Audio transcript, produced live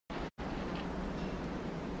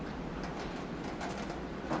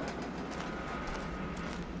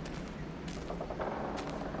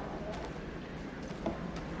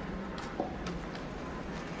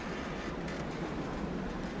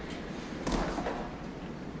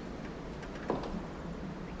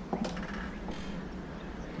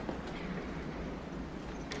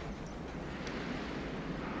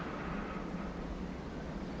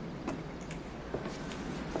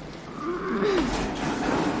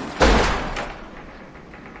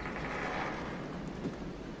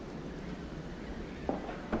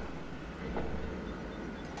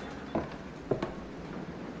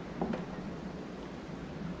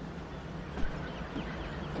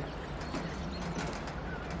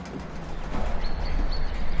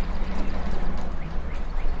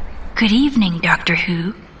Good evening, Doctor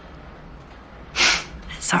Who.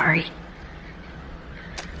 Sorry.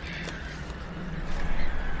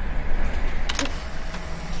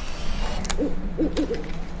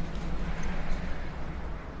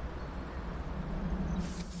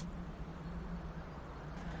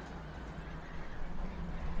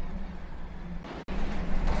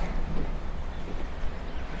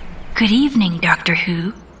 Good evening, Doctor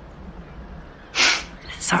Who.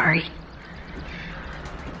 Sorry.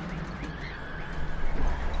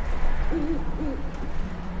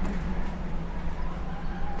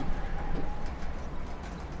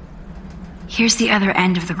 Here's the other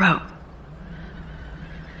end of the rope.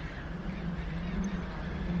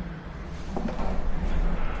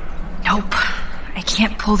 Nope. I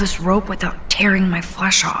can't pull this rope without tearing my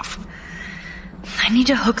flesh off. I need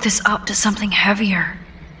to hook this up to something heavier.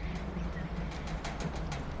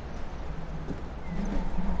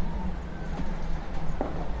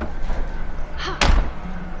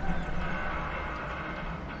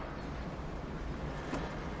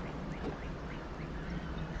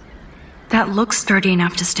 That looks sturdy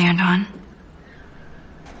enough to stand on.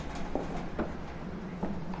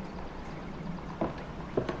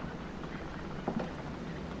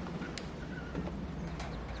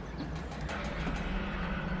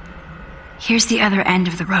 Here's the other end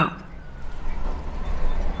of the rope.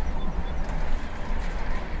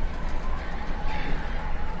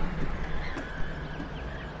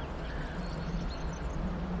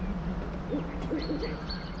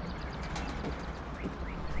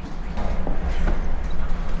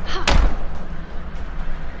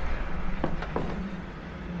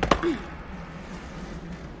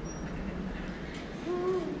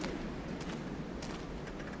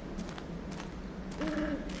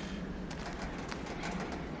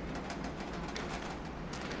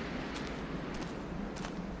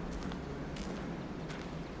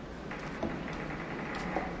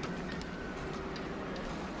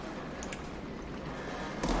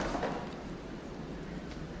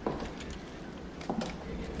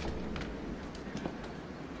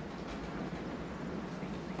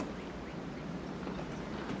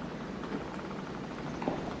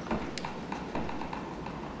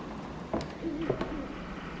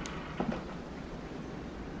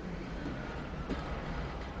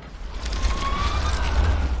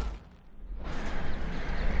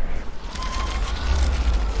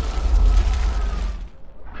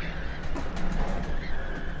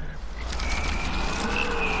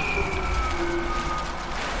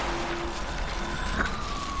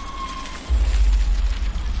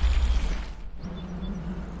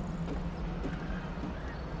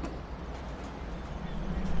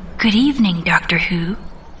 Good evening, Doctor Who.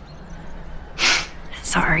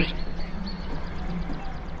 Sorry.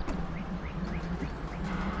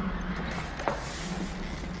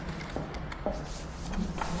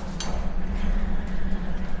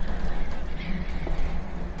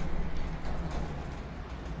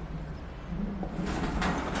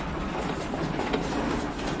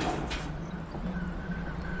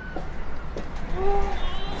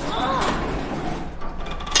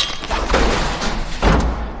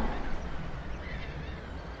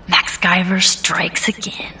 MacGyver strikes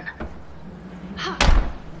again.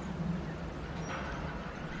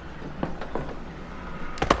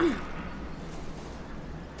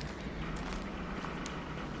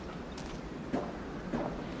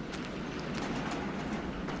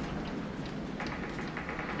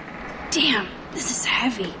 Damn, this is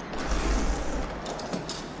heavy.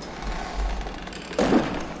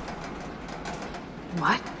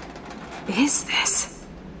 What is this?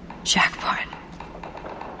 Jackpot.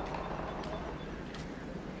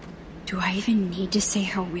 Do I even need to say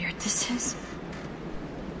how weird this is?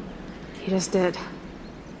 You just did.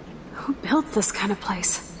 Who built this kind of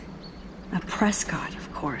place? A Prescott,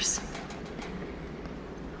 of course.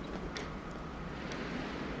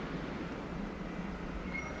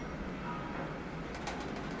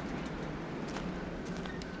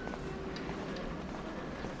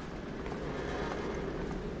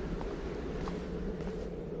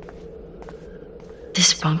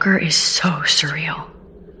 This bunker is so surreal.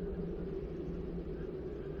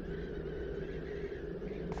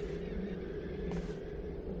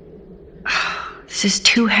 This is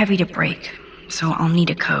too heavy to break, so I'll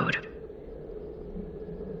need a code.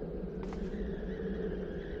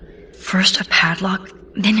 First a padlock,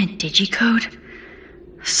 then a digicode?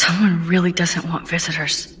 Someone really doesn't want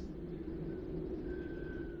visitors.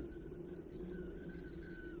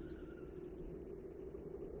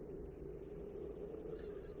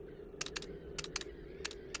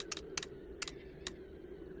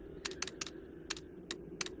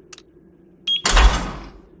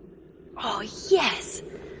 Oh, yes!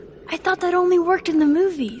 I thought that only worked in the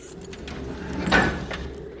movies.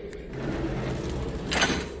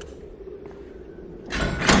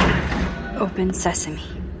 Open sesame.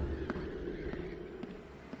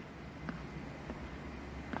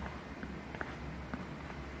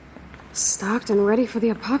 Stocked and ready for the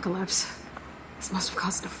apocalypse. This must have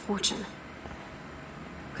cost a fortune.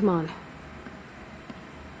 Come on.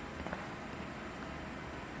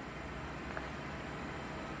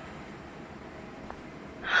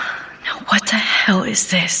 Now what the hell is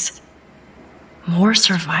this? More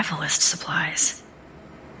survivalist supplies.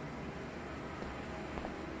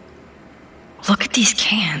 Look at these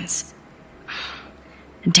cans.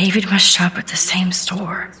 David must shop at the same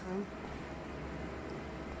store.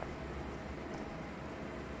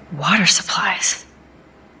 Water supplies.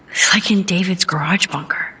 It's like in David's garage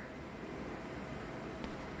bunker.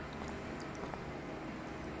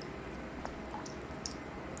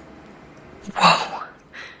 Whoa.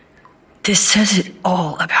 This says it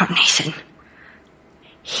all about Nathan.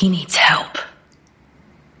 He needs help.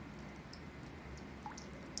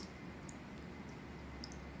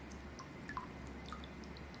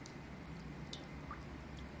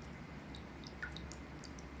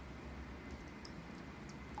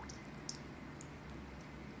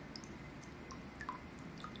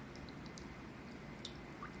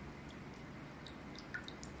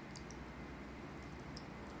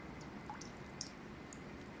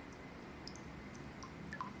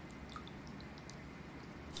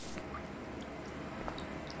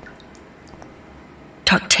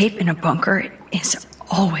 Duct tape in a bunker is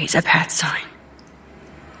always a bad sign.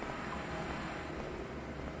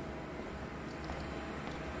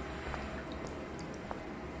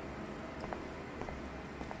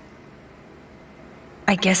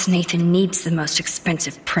 I guess Nathan needs the most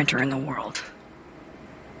expensive printer in the world.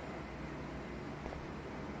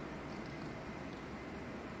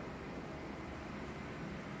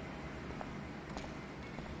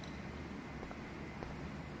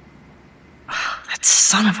 That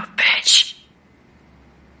son of a bitch.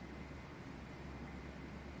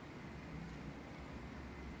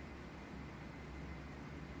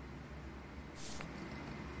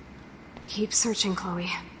 Keep searching,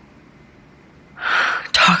 Chloe.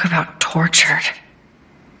 Talk about tortured.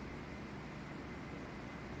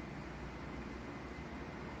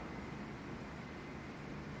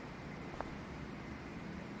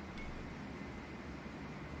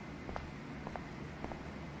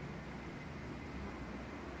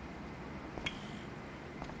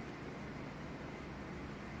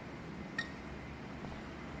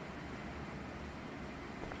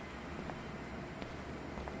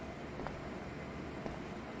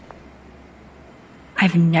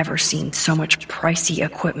 I've never seen so much pricey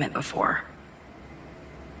equipment before.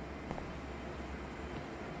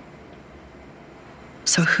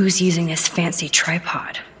 So who's using this fancy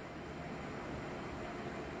tripod?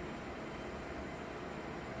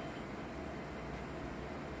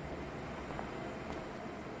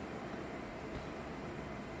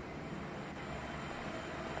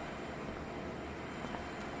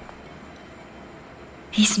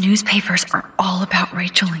 These newspapers are all about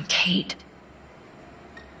Rachel and Kate.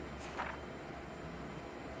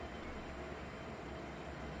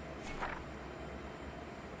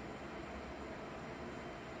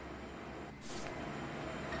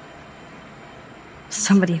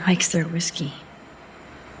 Somebody likes their whiskey.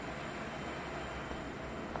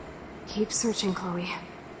 Keep searching, Chloe.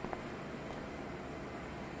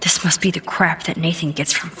 This must be the crap that Nathan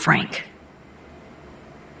gets from Frank.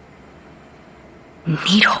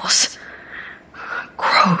 Needles.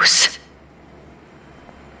 Gross.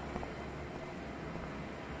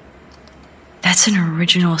 That's an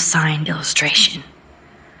original signed illustration.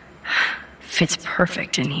 Fits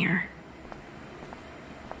perfect in here.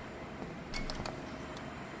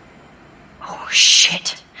 Oh,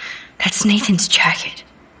 shit. That's Nathan's jacket.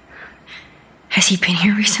 Has he been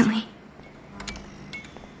here recently?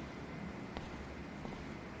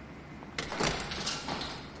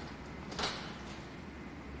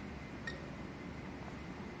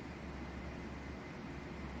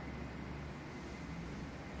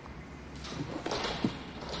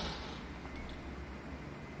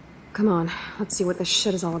 Come on, let's see what this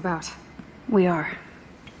shit is all about. We are.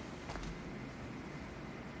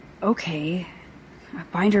 Okay. A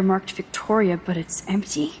binder marked Victoria, but it's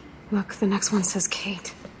empty. Look, the next one says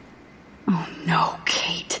Kate. Oh no,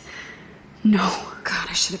 Kate. No. God,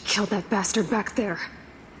 I should have killed that bastard back there.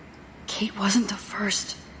 Kate wasn't the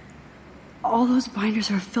first. All those binders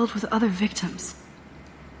are filled with other victims.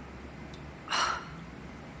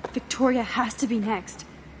 Victoria has to be next.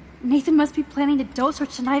 Nathan must be planning to dose her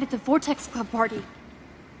tonight at the Vortex Club party.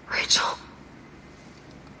 Rachel.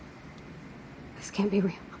 This can't be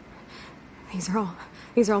real. These are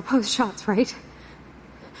all post shots, right?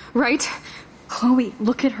 Right? Chloe,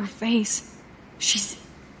 look at her face. She's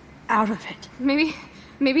out of it. Maybe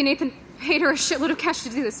Nathan paid her a shitload of cash to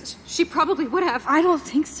do this. She probably would have. I don't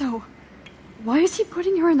think so. Why is he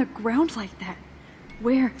putting her in the ground like that?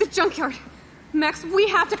 Where? The junkyard. Max, we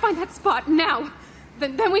have to find that spot now.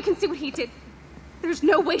 Then we can see what he did. There's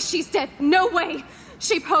no way she's dead. No way.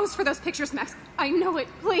 She posed for those pictures, Max. I know it.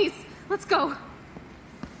 Please, let's go.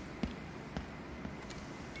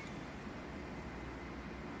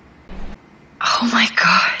 Oh my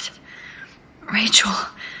god. Rachel,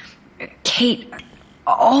 Kate,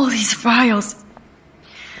 all these files.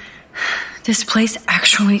 This place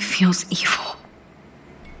actually feels evil.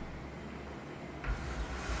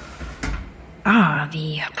 Ah,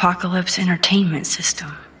 the Apocalypse Entertainment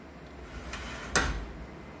System.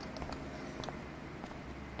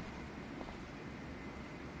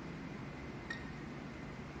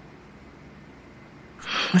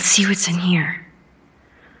 Let's see what's in here.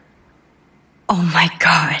 Oh my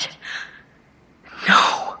god.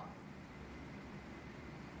 No.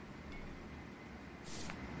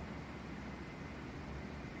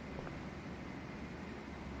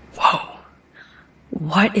 Whoa.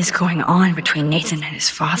 What is going on between Nathan and his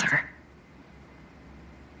father?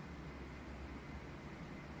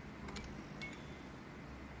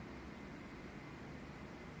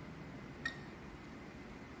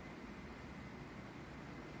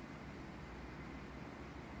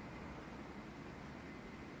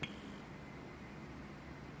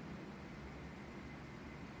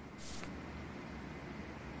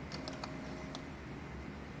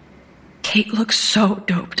 Kate looks so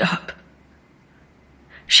doped up.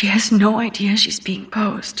 She has no idea she's being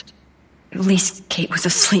posed. At least Kate was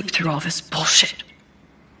asleep through all this bullshit.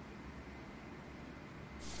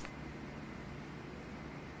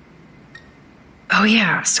 Oh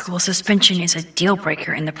yeah, school suspension is a deal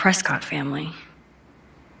breaker in the Prescott family.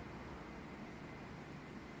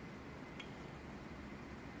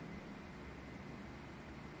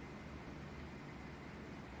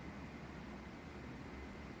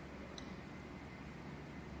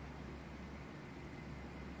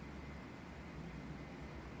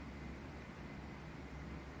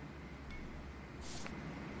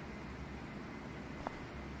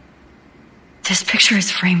 This picture is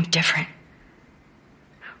framed different.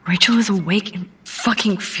 Rachel is awake and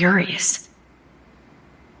fucking furious.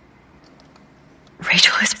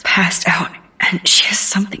 Rachel is passed out and she has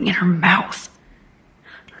something in her mouth.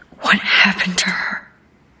 What happened to her?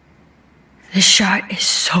 This shot is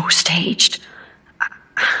so staged.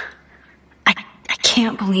 I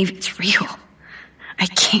can't believe it's real. I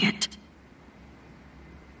can't.